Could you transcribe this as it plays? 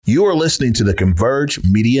You are listening to the Converge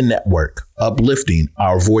Media Network, uplifting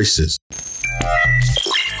our voices.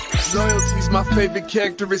 Loyalty's my favorite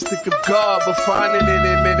characteristic of God, but finding it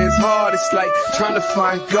in it is hard. It's like trying to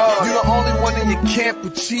find God. You're the only one in your camp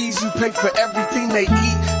with cheese. You pay for everything they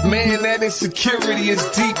eat. Man, that insecurity is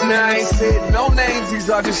deep. Now I ain't said no names. These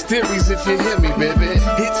are just theories. If you hear me, baby,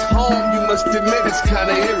 it's home. You must admit it's kind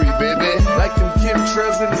of eerie, baby. Like them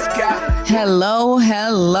chemtrails in the sky.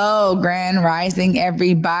 Hello, Grand Rising,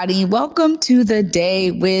 everybody. Welcome to the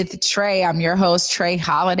Day with Trey. I'm your host, Trey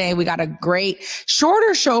Holiday. We got a great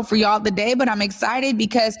shorter show for y'all today, but I'm excited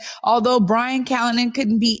because although Brian Callanan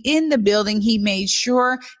couldn't be in the building, he made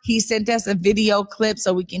sure he sent us a video clip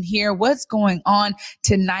so we can hear what's going on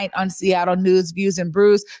tonight on Seattle News, Views, and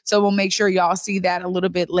Brews. So we'll make sure y'all see that a little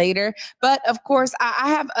bit later. But of course, I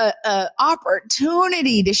have an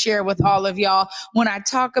opportunity to share with all of y'all when I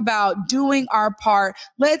talk about doing our part.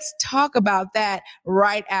 Let's talk about that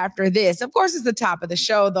right after this. Of course, it's the top of the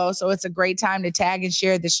show, though, so it's a great time to tag and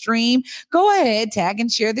share the stream. Go ahead, tag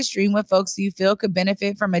and share the stream with folks you feel could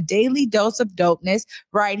benefit from a daily dose of dopeness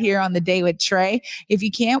right here on the Day with Trey. If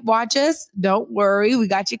you can't watch us, don't worry. We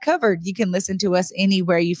got you covered. You can listen to us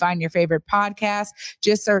anywhere you find your favorite podcast.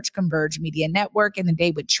 Just search Converge Media Network and the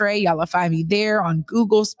Day with Trey. Y'all will find me there on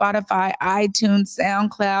Google, Spotify, iTunes,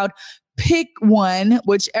 SoundCloud. Pick one,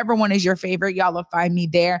 whichever one is your favorite. Y'all will find me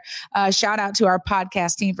there. Shout out to our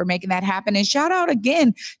podcast team for making that happen. And shout out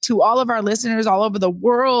again to all of our listeners all over the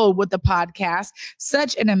world with the podcast.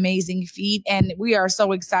 Such an amazing feat. And we are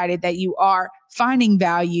so excited that you are finding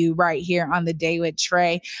value right here on the Day with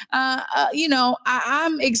Trey.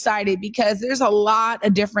 I'm excited because there's a lot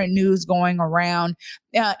of different news going around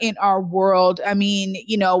in our world. I mean,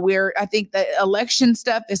 I think the election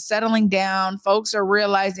stuff is settling down. Folks are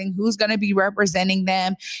realizing who's going to be representing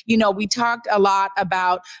them. We talked a lot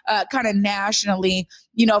about kind of nationally,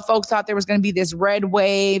 folks thought there was going to be this red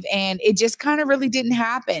wave and it just kind of really didn't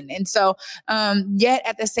happen. And so, yet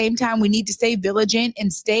at the same time, we need to stay vigilant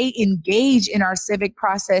and stay engaged in our civic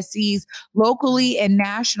processes locally and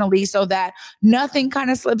nationally so that nothing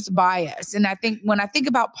kind of slips by us. And I think when I think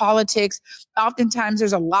about politics, oftentimes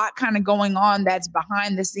there's a lot kind of going on that's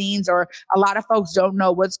behind the scenes, or a lot of folks don't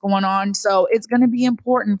know what's going on. So it's going to be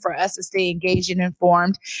important for us to stay engaged and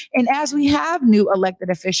informed. And as we have new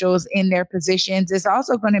elected officials in their positions, it's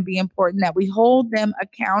also going to be important that we hold them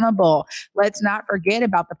accountable. Let's not forget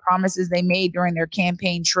about the promises they made during their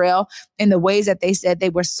campaign trail and the ways that they said they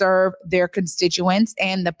would serve their constituents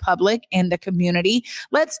and the public and the community.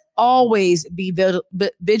 Let's always be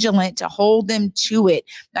vigilant to hold them to it.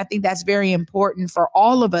 I think that's very important for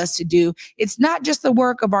all of us to do. It's not just the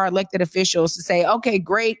work of our elected officials to say, okay,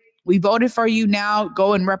 great, we voted for you, now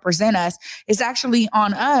go and represent us. It's actually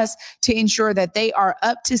on us to ensure that they are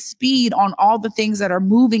up to speed on all the things that are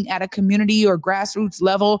moving at a community or grassroots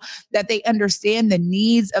level, that they understand the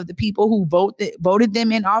needs of the people who voted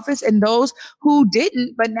them in office and those who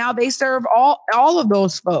didn't, but now they serve all of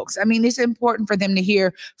those folks. I mean, it's important for them to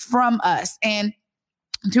hear from us. And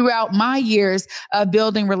throughout my years of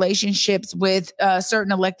building relationships with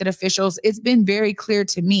certain elected officials, it's been very clear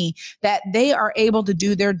to me that they are able to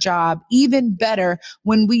do their job even better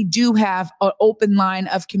when we do have an open line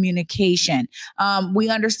of communication. We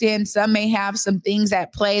understand some may have some things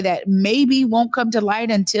at play that maybe won't come to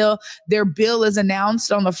light until their bill is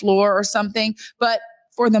announced on the floor or something, but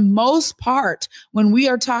for the most part, when we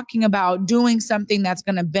are talking about doing something that's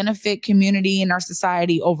going to benefit community and our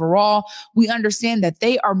society overall, we understand that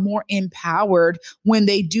they are more empowered when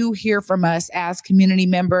they do hear from us as community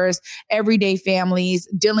members, everyday families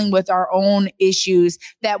dealing with our own issues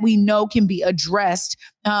that we know can be addressed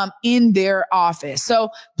in their office. So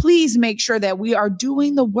please make sure that we are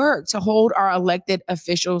doing the work to hold our elected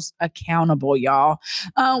officials accountable, y'all.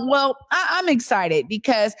 I'm excited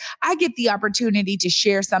because I get the opportunity to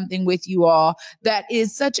share something with you all that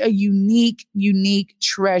is such a unique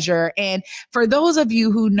treasure. And for those of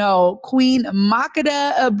you who know Queen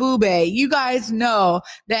Makeda Abube, you guys know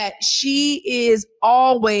that she is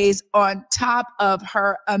always on top of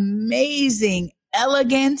her amazing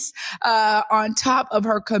elegance, on top of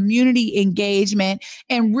her community engagement,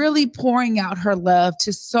 and really pouring out her love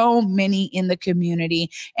to so many in the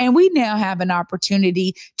community. And we now have an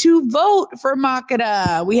opportunity to vote for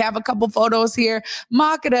Makeda. We have a couple photos here.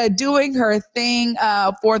 Makeda doing her thing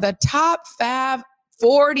for the top Fab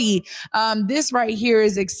 40. This right here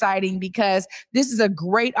is exciting because this is a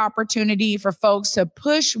great opportunity for folks to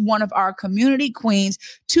push one of our community queens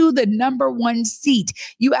to the number one seat.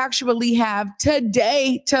 You actually have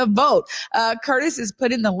today to vote. Curtis has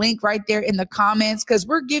put in the link right there in the comments because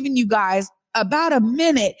we're giving you guys about a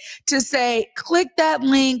minute to say, click that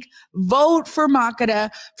link, vote for Makata.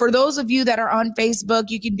 For those of you that are on Facebook,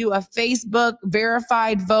 you can do a Facebook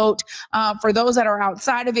verified vote. For those that are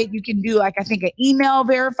outside of it, you can do I think an email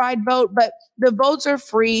verified vote, but the votes are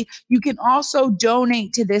free. You can also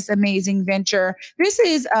donate to this amazing venture. This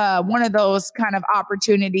is one of those kind of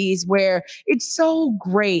opportunities where it's so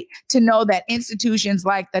great to know that institutions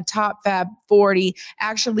like the Top Fab 40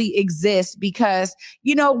 actually exist because,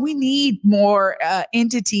 we need more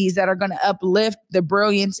entities that are going to uplift the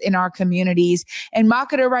brilliance in our communities. And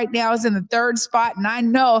Makata right now is in the third spot. And I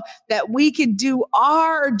know that we can do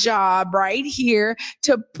our job right here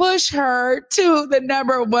to push her to the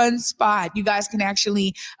number one spot. You guys can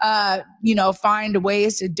actually, find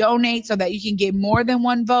ways to donate so that you can get more than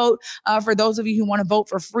one vote. For those of you who want to vote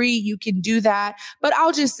for free, you can do that. But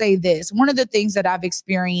I'll just say this. One of the things that I've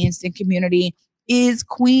experienced in community is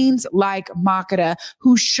queens like Makata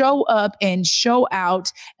who show up and show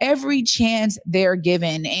out every chance they're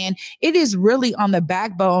given. And it is really on the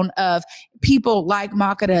backbone of people like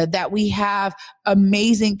Makata that we have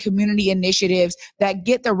amazing community initiatives that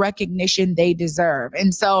get the recognition they deserve.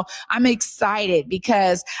 And so I'm excited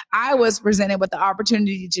because I was presented with the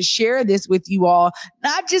opportunity to share this with you all,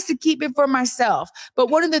 not just to keep it for myself, but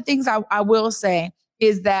one of the things I will say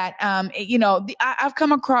is that, I've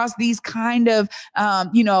come across these kind of,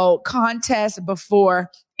 contests before.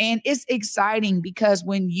 And it's exciting because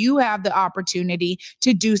when you have the opportunity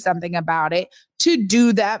to do something about it, to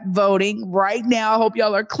do that voting right now, I hope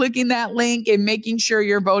y'all are clicking that link and making sure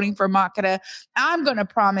you're voting for Makata. I'm going to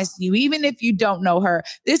promise you, even if you don't know her,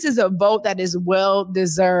 this is a vote that is well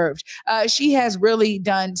deserved. She has really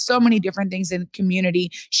done so many different things in the community.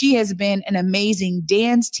 She has been an amazing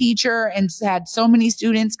dance teacher and had so many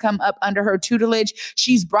students come up under her tutelage.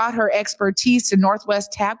 She's brought her expertise to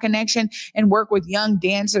Northwest Tap Connection and work with young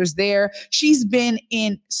dancers there. She's been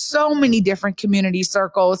in so many different community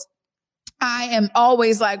circles. I am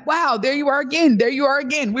always like, wow, there you are again. There you are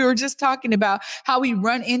again. We were just talking about how we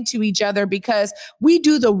run into each other because we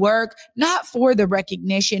do the work, not for the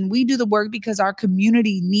recognition. We do the work because our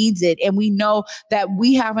community needs it. And we know that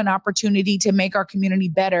we have an opportunity to make our community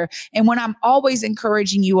better. And when I'm always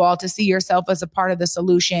encouraging you all to see yourself as a part of the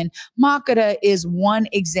solution, Makata is one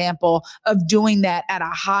example of doing that at a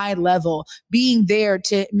high level, being there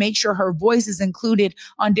to make sure her voice is included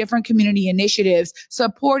on different community initiatives,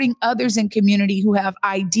 supporting others in community who have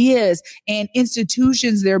ideas and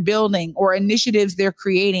institutions they're building or initiatives they're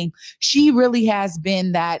creating. She really has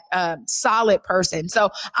been that solid person. So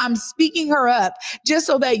I'm speaking her up just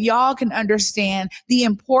so that y'all can understand the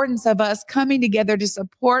importance of us coming together to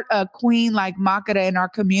support a queen like Makata in our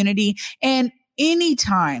community. And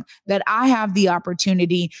anytime that I have the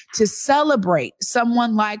opportunity to celebrate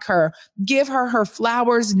someone like her, give her her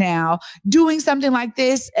flowers now, doing something like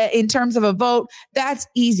this in terms of a vote, that's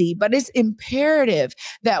easy. But it's imperative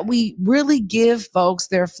that we really give folks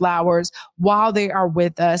their flowers while they are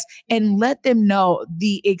with us and let them know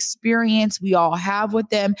the experience we all have with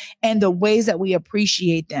them and the ways that we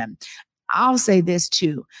appreciate them. I'll say this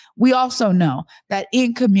too. We also know that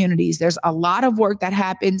in communities, there's a lot of work that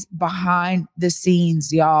happens behind the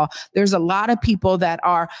scenes, y'all. There's a lot of people that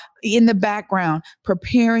are in the background,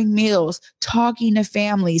 preparing meals, talking to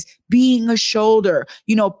families, being a shoulder,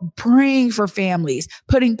 praying for families,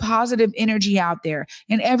 putting positive energy out there.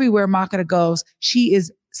 And everywhere Makata goes, she is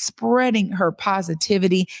spreading her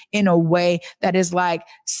positivity in a way that is like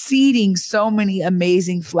seeding so many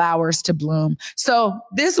amazing flowers to bloom. So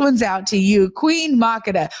this one's out to you, Queen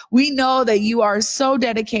Makata. We know that you are so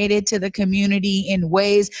dedicated to the community in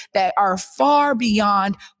ways that are far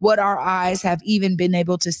beyond what our eyes have even been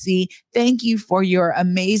able to see. Thank you for your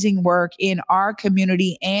amazing work in our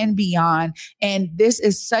community and beyond. And this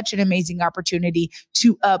is such an amazing opportunity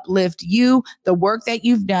to uplift you, the work that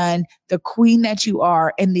you've done, the queen that you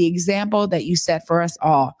are, and the example that you set for us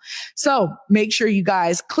all. So make sure you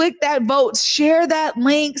guys click that vote, share that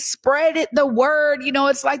link, spread it, the word.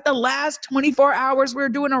 It's like the last 24 hours we're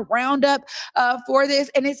doing a roundup for this.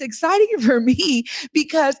 And it's exciting for me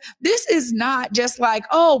because this is not just like,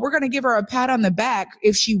 oh, we're going to give her a pat on the back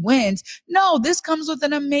if she wins. No, this comes with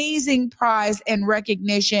an amazing prize and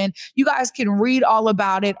recognition. You guys can read all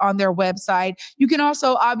about it on their website. You can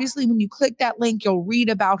also, obviously, when you click that link, you'll read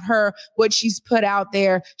about her, what she's put out there.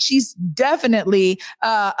 there. She's definitely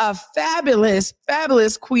a fabulous,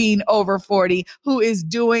 fabulous queen over 40 who is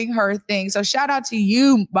doing her thing. So shout out to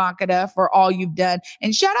you, Makeda, for all you've done.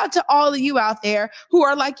 And shout out to all of you out there who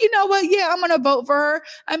are like, you know what? Yeah, I'm going to vote for her.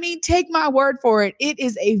 I mean, take my word for it. It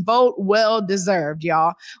is a vote well deserved,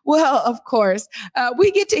 y'all. Well, of course,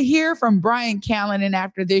 we get to hear from Bryan Callen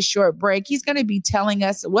after this short break. He's going to be telling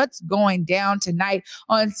us what's going down tonight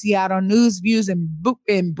on Seattle News, Views, and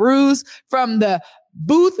Brews from the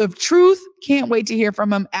Booth of Truth. Can't wait to hear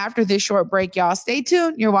from him after this short break, y'all. Stay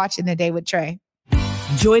tuned. You're watching The Day with Trey.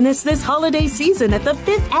 Join us this holiday season at the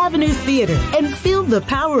Fifth Avenue Theater and feel the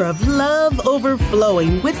power of love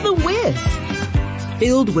overflowing with The Wiz.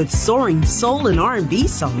 Filled with soaring soul and R&B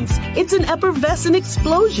songs, it's an effervescent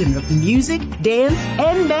explosion of music, dance,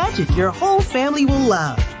 and magic your whole family will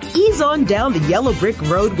love. Ease on down the yellow brick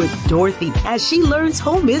road with Dorothy as she learns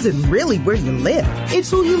home isn't really where you live, it's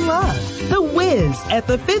who you love. The Wiz at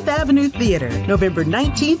the Fifth Avenue Theater, November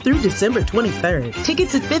 19th through December 23rd.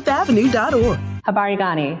 Tickets at fifthavenue.org. Habari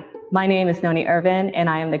Gani. My name is Noni Irvin, and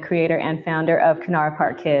I am the creator and founder of Kanara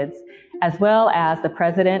Park Kids, as well as the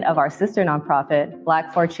president of our sister nonprofit,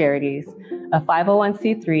 Black for Charities, a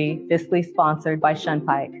 501c3 fiscally sponsored by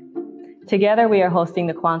Shunpike. Together, we are hosting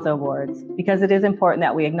the Kwanzaa Awards because it is important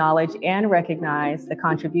that we acknowledge and recognize the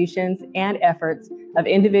contributions and efforts of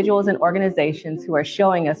individuals and organizations who are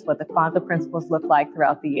showing us what the Kwanzaa principles look like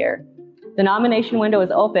throughout the year. The nomination window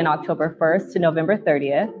is open October 1st to November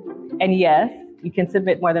 30th. And yes, you can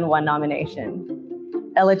submit more than one nomination.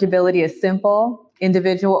 Eligibility is simple.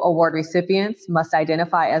 Individual award recipients must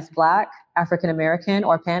identify as Black, African American,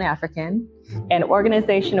 or Pan-African. And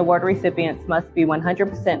organization award recipients must be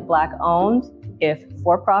 100% Black owned if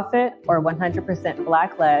for-profit or 100%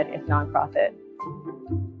 Black led if nonprofit.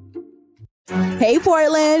 Hey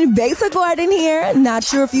Portland, Besa Gordon here. Not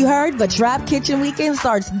sure if you heard, but Trap Kitchen Weekend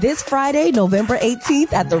starts this Friday, November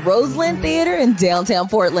 18th at the Roseland Theater in downtown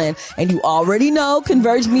Portland. And you already know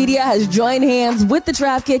Converge Media has joined hands with the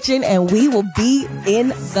Trap Kitchen and we will be in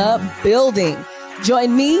the building.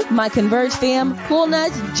 Join me, my Converge fam, Cool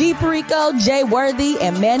Nuts, G Perico, Jay Worthy,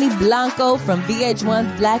 and Manny Blanco from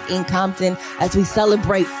VH1 Black in Compton as we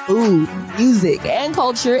celebrate food, music, and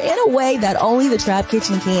culture in a way that only the Trap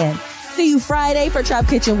Kitchen can. See you Friday for Trap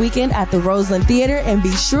Kitchen Weekend at the Roseland Theater, and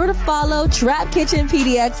be sure to follow Trap Kitchen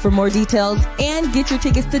PDX for more details and get your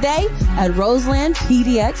tickets today at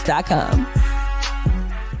roselandpdx.com.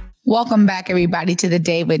 Welcome back, everybody, to The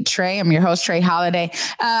Day with Trey. I'm your host, Trey Holiday.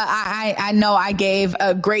 I know I gave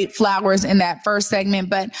great flowers in that first segment,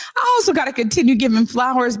 but I also got to continue giving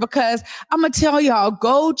flowers because I'm going to tell y'all,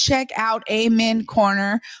 go check out Amen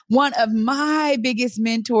Corner. One of my biggest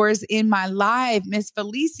mentors in my life, Miss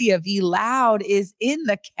Felicia V. Loud, is in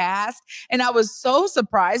the cast. And I was so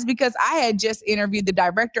surprised because I had just interviewed the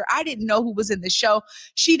director. I didn't know who was in the show.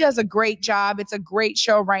 She does a great job. It's a great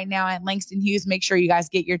show right now at Langston Hughes. Make sure you guys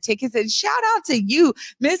get your tickets. And shout out to you,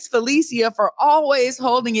 Miss Felicia, for always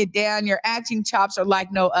holding it down. Your acting chops are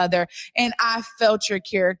like no other. And I felt your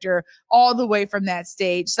character all the way from that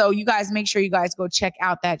stage. So you guys, make sure you guys go check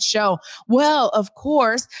out that show. Well, of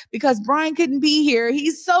course, because Bryan couldn't be here,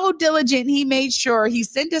 he's so diligent. He made sure he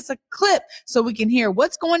sent us a clip so we can hear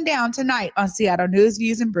what's going down tonight on Seattle News,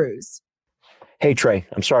 Views, and Brews. Hey, Trey,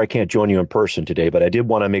 I'm sorry I can't join you in person today, but I did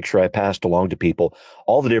want to make sure I passed along to people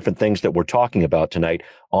all the different things that we're talking about tonight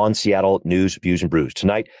on Seattle News, Views, and Brews.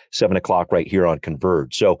 Tonight, 7 o'clock right here on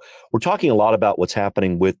Converge. So we're talking a lot about what's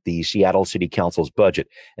happening with the Seattle City Council's budget.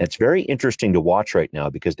 And it's very interesting to watch right now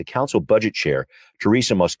because the council budget chair,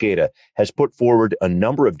 Teresa Mosqueda, has put forward a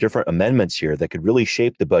number of different amendments here that could really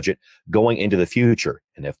shape the budget going into the future.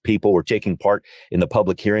 And if people were taking part in the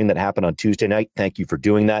public hearing that happened on Tuesday night, thank you for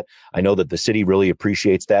doing that. I know that the city really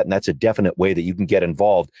appreciates that, and that's a definite way that you can get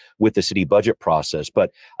involved with the city budget process.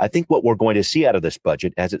 But I think what we're going to see out of this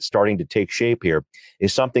budget as it's starting to take shape here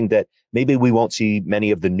is something that maybe we won't see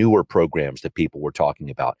many of the newer programs that people were talking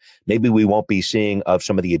about. Maybe we won't be seeing of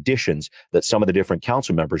some of the additions that some of the different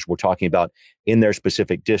council members were talking about in their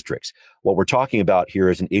specific districts. What we're talking about here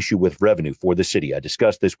is an issue with revenue for the city. I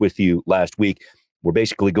discussed this with you last week. We're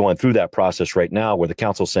basically going through that process right now where the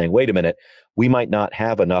council's saying, wait a minute, we might not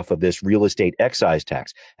have enough of this real estate excise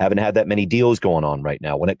tax. Haven't had that many deals going on right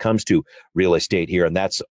now when it comes to real estate here. And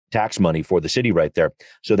that's tax money for the city right there.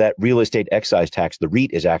 So that real estate excise tax, the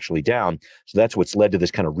REIT, is actually down. So that's what's led to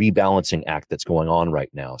this kind of rebalancing act that's going on right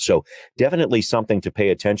now. So definitely something to pay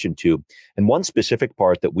attention to. And one specific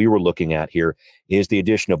part that we were looking at here is the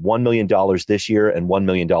addition of $1 million this year and $1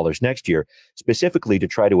 million next year, specifically to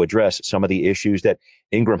try to address some of the issues that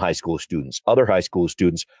Ingram High School students, other high school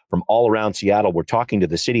students from all around Seattle were talking to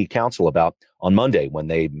the city council about on Monday when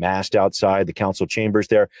they massed outside the council chambers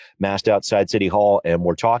there, massed outside City Hall, and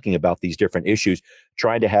we're talking about these different issues,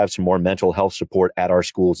 trying to have some more mental health support at our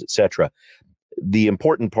schools, etc. The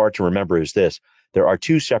important part to remember is this. There are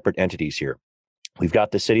two separate entities here. We've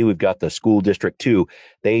got the city, we've got the school district too.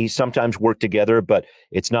 They sometimes work together, but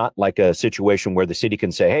it's not like a situation where the city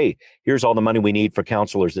can say, hey, here's all the money we need for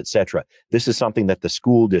counselors, et cetera. This is something that the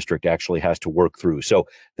school district actually has to work through. So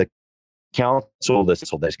the council,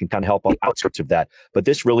 this can kind of help on the outskirts of that. But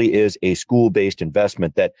this really is a school-based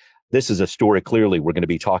investment that this is a story clearly we're going to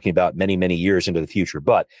be talking about many, many years into the future.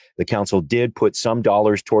 But the council did put some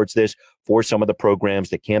dollars towards this for some of the programs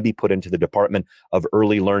that can be put into the Department of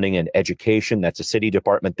Early Learning and Education. That's a city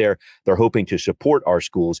department there. They're hoping to support our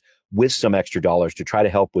schools with some extra dollars to try to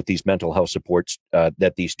help with these mental health supports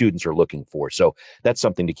that these students are looking for. So that's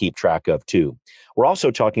something to keep track of too. We're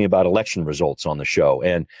also talking about election results on the show.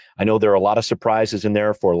 And I know there are a lot of surprises in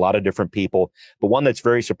there for a lot of different people, but one that's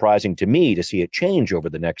very surprising to me to see it change over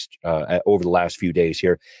the last few days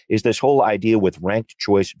here is this whole idea with ranked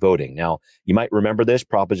choice voting. Now, you might remember this,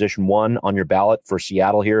 Proposition 1 on your ballot for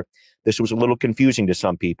Seattle here. This was a little confusing to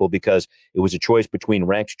some people because it was a choice between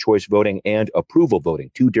ranked choice voting and approval voting,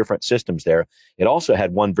 two different systems there. It also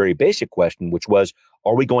had one very basic question, which was,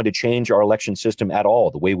 are we going to change our election system at all,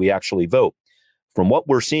 the way we actually vote? From what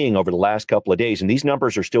we're seeing over the last couple of days, and these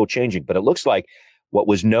numbers are still changing, but it looks like what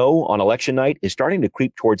was no on election night is starting to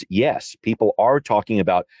creep towards yes. People are talking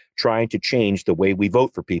about trying to change the way we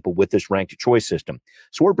vote for people with this ranked choice system.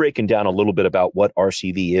 So we're breaking down a little bit about what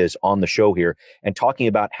RCV is on the show here and talking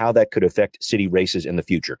about how that could affect city races in the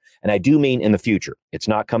future. And I do mean in the future. It's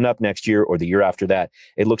not coming up next year or the year after that.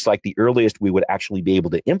 It looks like the earliest we would actually be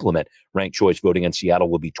able to implement ranked choice voting in Seattle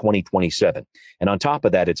will be 2027. And on top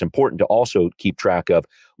of that, it's important to also keep track of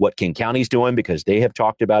what King County's doing because they have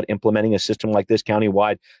talked about implementing a system like this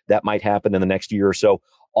countywide. That might happen in the next year or so.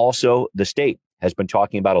 Also, the state has been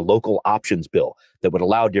talking about a local options bill that would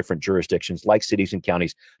allow different jurisdictions like cities and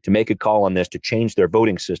counties to make a call on this to change their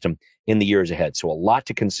voting system in the years ahead. So a lot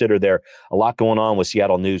to consider there, a lot going on with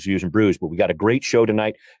Seattle News, Views, and Brews. But we got a great show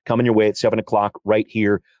tonight coming your way at 7 o'clock right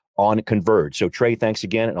here on Converge. So Trey, thanks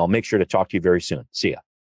again, and I'll make sure to talk to you very soon. See ya.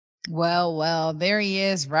 Well, there he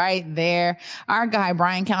is right there. Our guy,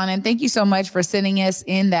 Brian Callanan. Thank you so much for sending us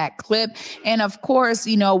in that clip. And of course,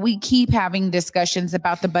 we keep having discussions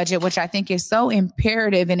about the budget, which I think is so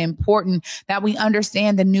imperative and important that we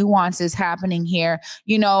understand the nuances happening here.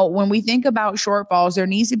 When we think about shortfalls, there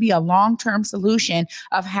needs to be a long-term solution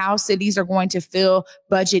of how cities are going to fill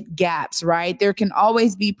budget gaps, right? There can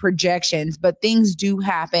always be projections, but things do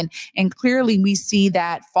happen. And clearly we see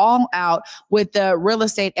that fall out with the real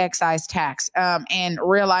estate excise tax and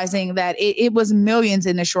realizing that it was millions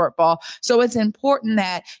in the shortfall. So it's important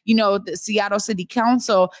that, the Seattle City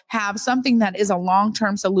Council have something that is a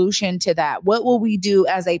long-term solution to that. What will we do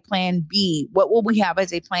as a plan B? What will we have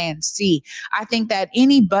as a plan C? I think that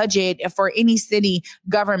any budget for any city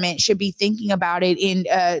government should be thinking about it in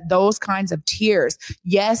those kinds of tiers.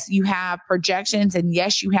 Yes, you have projections and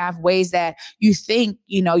yes, you have ways that you think,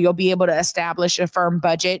 you'll be able to establish a firm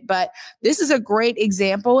budget, but this is a great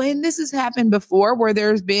example. And this has happened before where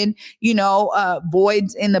there's been,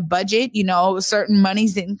 voids in the budget, certain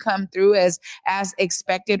monies didn't come through as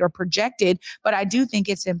expected or projected. But I do think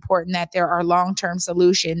it's important that there are long-term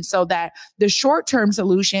solutions so that the short-term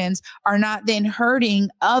solutions are not then hurting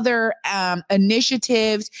other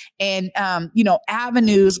initiatives and,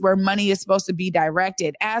 avenues where money is supposed to be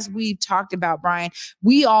directed. As we've talked about, Brian,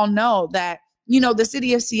 we all know that the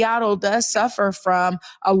city of Seattle does suffer from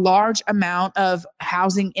a large amount of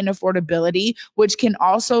housing inaffordability, which can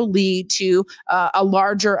also lead to a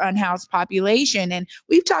larger unhoused population. And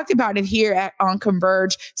we've talked about it here on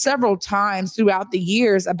Converge several times throughout the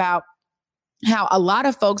years about how a lot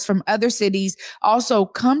of folks from other cities also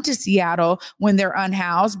come to Seattle when they're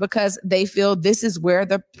unhoused because they feel this is where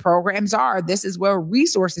the programs are. This is where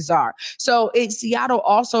resources are. So Seattle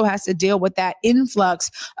also has to deal with that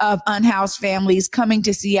influx of unhoused families coming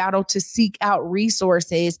to Seattle to seek out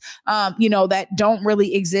resources, that don't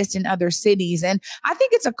really exist in other cities. And I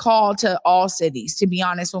think it's a call to all cities, to be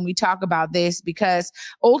honest, when we talk about this, because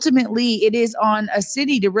ultimately it is on a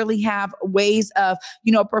city to really have ways of,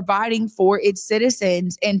 providing for its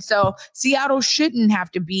citizens. And so Seattle shouldn't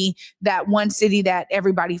have to be that one city that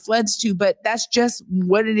everybody floods to, but that's just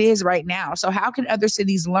what it is right now. So how can other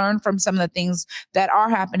cities learn from some of the things that are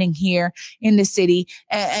happening here in the city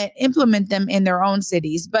and implement them in their own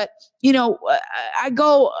cities? But I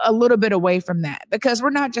go a little bit away from that because we're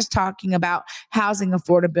not just talking about housing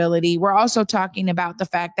affordability. We're also talking about the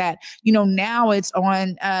fact that, now it's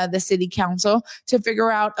on the city council to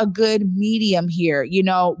figure out a good medium here.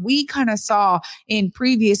 We kind of saw in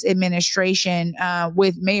previous administration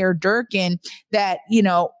with Mayor Durkin that,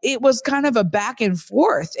 it was kind of a back and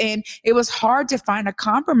forth, and it was hard to find a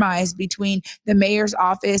compromise between the mayor's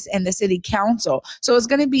office and the city council. So it's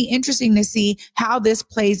going to be interesting to see how this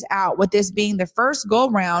plays out, with this being the first go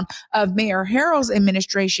round of Mayor Harrell's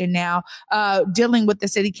administration now dealing with the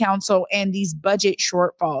city council and these budget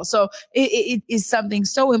shortfalls. So it is something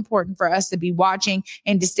so important for us to be watching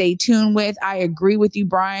and to stay tuned with. I agree with you,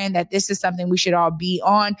 Brian, that this is something we should all be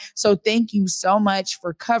on. So thank you so much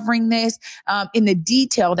for covering this in the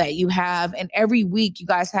detail that you have. And every week you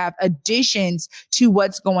guys have additions to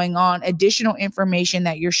what's going on, additional information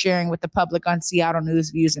that you're sharing with the public on Seattle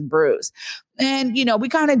News, Views, and Brews. And, we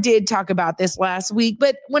kind of did talk about this last week,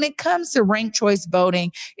 but when it comes to ranked choice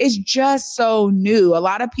voting, it's just so new. A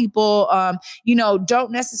lot of people,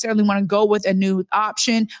 don't necessarily want to go with a new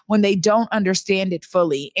option when they don't understand it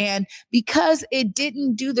fully. And because it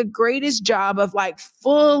didn't do the greatest job of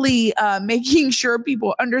fully making sure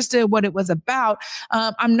people understood what it was about,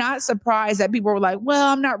 I'm not surprised that people were like, well,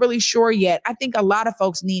 I'm not really sure yet. I think a lot of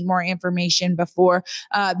folks need more information before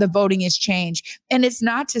the voting is changed. And it's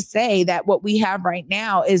not to say that what we have right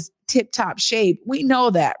now is tip-top shape. We know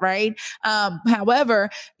that, right? However,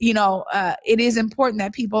 it is important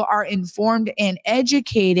that people are informed and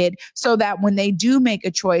educated so that when they do make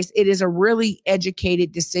a choice, it is a really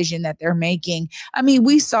educated decision that they're making. I mean,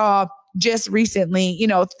 we saw just recently,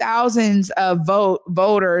 thousands of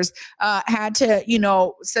voters had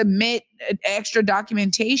to, submit extra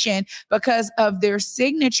documentation because of their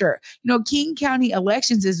signature. King County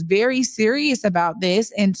Elections is very serious about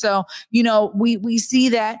this. And so, we see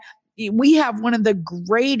that we have one of the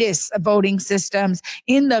greatest voting systems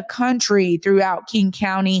in the country throughout King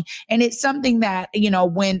County. And it's something that,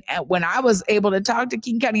 when I was able to talk to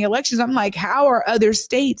King County Elections, I'm like, how are other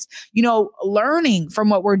states, learning from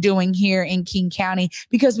what we're doing here in King County?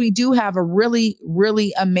 Because we do have a really,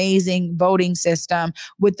 really amazing voting system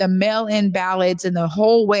with the mail-in ballots and the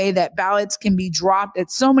whole way that ballots can be dropped at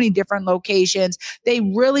so many different locations. They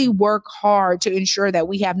really work hard to ensure that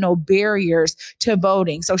we have no barriers to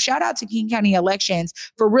voting. So shout out to King County Elections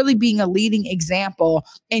for really being a leading example.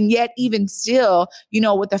 And yet even still,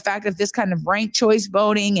 with the fact of this kind of ranked choice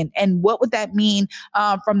voting and what would that mean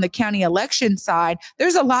from the county election side,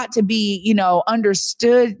 there's a lot to be,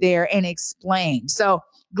 understood there and explained. So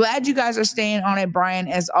glad you guys are staying on it, Brian.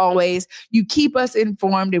 As always, you keep us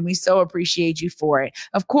informed and we so appreciate you for it.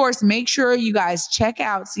 Of course, make sure you guys check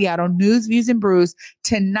out Seattle News, Views, and Brews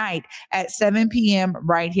tonight at 7 p.m.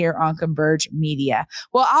 right here on Converge Media.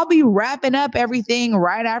 Well, I'll be wrapping up everything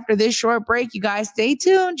right after this short break. You guys stay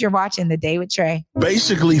tuned. You're watching The Day with Trey.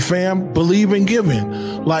 Basically, fam, believe in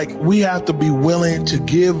giving. We have to be willing to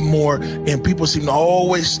give more. And people seem to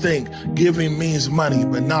always think giving means money.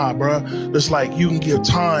 But nah, bro. It's you can give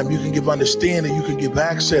time, you can give understanding, you can give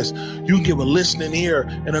access, you can give a listening ear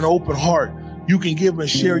and an open heart. You can give and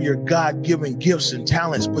share your God-given gifts and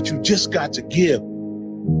talents, but you just got to give.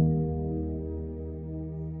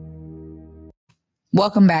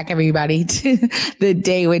 Welcome back, everybody, to The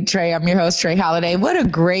Day with Trey. I'm your host, Trey Holiday. What a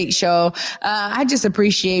great show. I just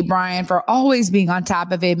appreciate Brian for always being on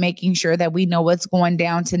top of it, making sure that we know what's going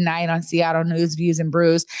down tonight on Seattle News, Views, and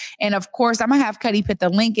Brews. And of course, I'm going to have Cuddy put the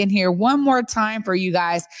link in here one more time for you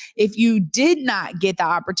guys. If you did not get the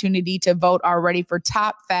opportunity to vote already for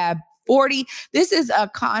Top Fab 40. This is a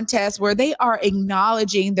contest where they are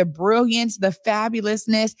acknowledging the brilliance, the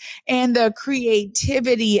fabulousness, and the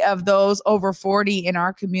creativity of those over 40 in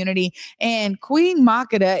our community. And Queen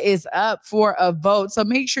Makeda is up for a vote. So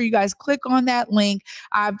make sure you guys click on that link.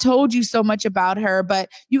 I've told you so much about her, but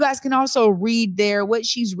you guys can also read there what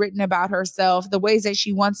she's written about herself, the ways that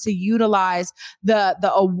she wants to utilize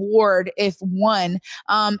the award if won.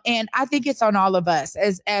 And I think it's on all of us.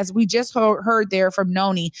 As we just heard there from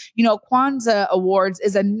Noni, Kwanzaa Awards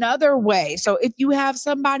is another way. So if you have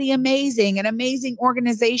somebody amazing, an amazing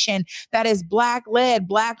organization that is Black led,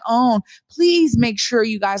 Black owned, please make sure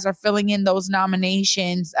you guys are filling in those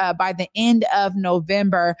nominations by the end of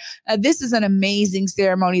November. This is an amazing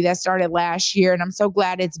ceremony that started last year, and I'm so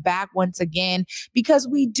glad it's back once again because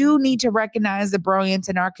we do need to recognize the brilliance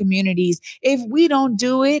in our communities. If we don't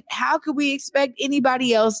do it, how could we expect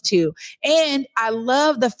anybody else to? And I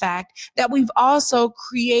love the fact that we've also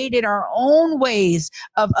created created our own ways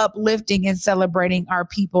of uplifting and celebrating our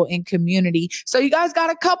people in community. So you guys got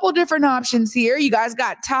a couple different options here. You guys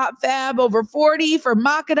got Top Fab over 40 for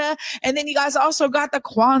Makata. And then you guys also got the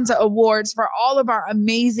Kwanzaa Awards for all of our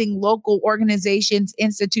amazing local organizations,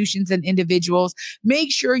 institutions, and individuals.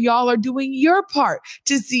 Make sure y'all are doing your part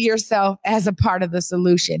to see yourself as a part of the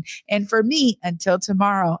solution. And for me, until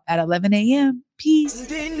tomorrow at 11 a.m., peace.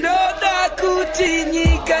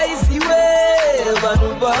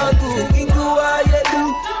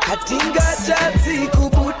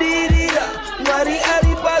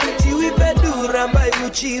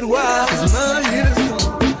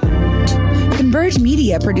 Converge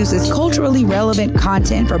Media produces culturally relevant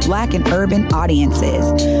content for Black and urban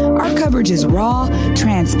audiences. Our coverage is raw,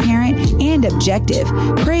 transparent, and objective,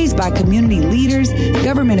 praised by community leaders,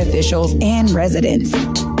 government officials, and residents.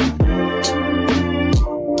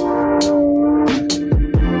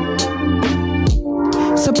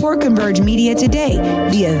 Support Converge Media today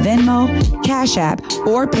via Venmo, Cash App,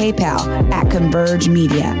 or PayPal at Converge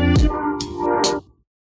Media.